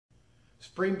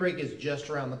Spring break is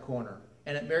just around the corner.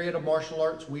 And at Marietta Martial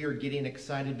Arts, we are getting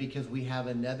excited because we have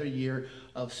another year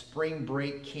of spring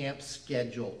break camp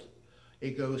scheduled.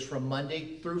 It goes from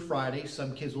Monday through Friday.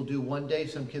 Some kids will do one day,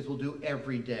 some kids will do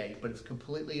every day, but it's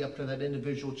completely up to that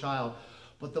individual child.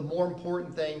 But the more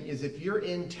important thing is if you're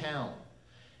in town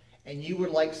and you would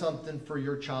like something for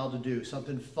your child to do,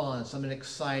 something fun, something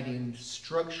exciting,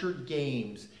 structured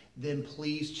games, then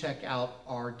please check out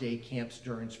our day camps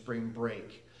during spring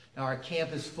break. Now our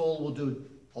camp is full. We'll do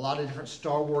a lot of different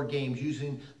Star Wars games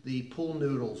using the pool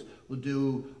noodles. We'll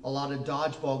do a lot of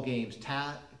dodgeball games,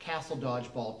 castle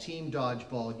dodgeball, team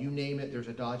dodgeball, you name it, there's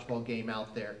a dodgeball game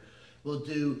out there. We'll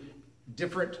do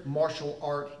different martial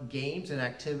art games and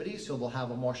activities, so they'll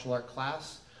have a martial art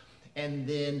class, and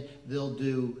then they'll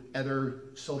do other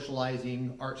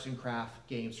socializing arts and craft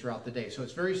games throughout the day. So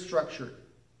it's very structured.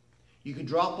 You can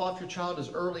drop off your child as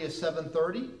early as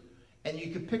 7:30, and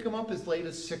you can pick them up as late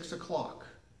as 6 o'clock.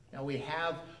 Now we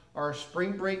have our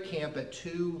spring break camp at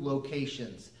 2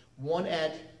 locations. One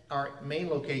at our main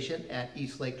location at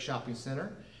East Lake Shopping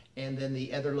Center, and then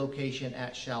the other location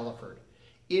at Shallowford.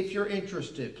 If you're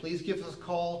interested, please give us a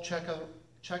call, check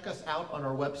us out on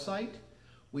our website.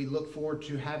 We look forward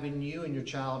to having you and your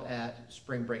child at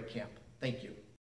spring break camp. Thank you.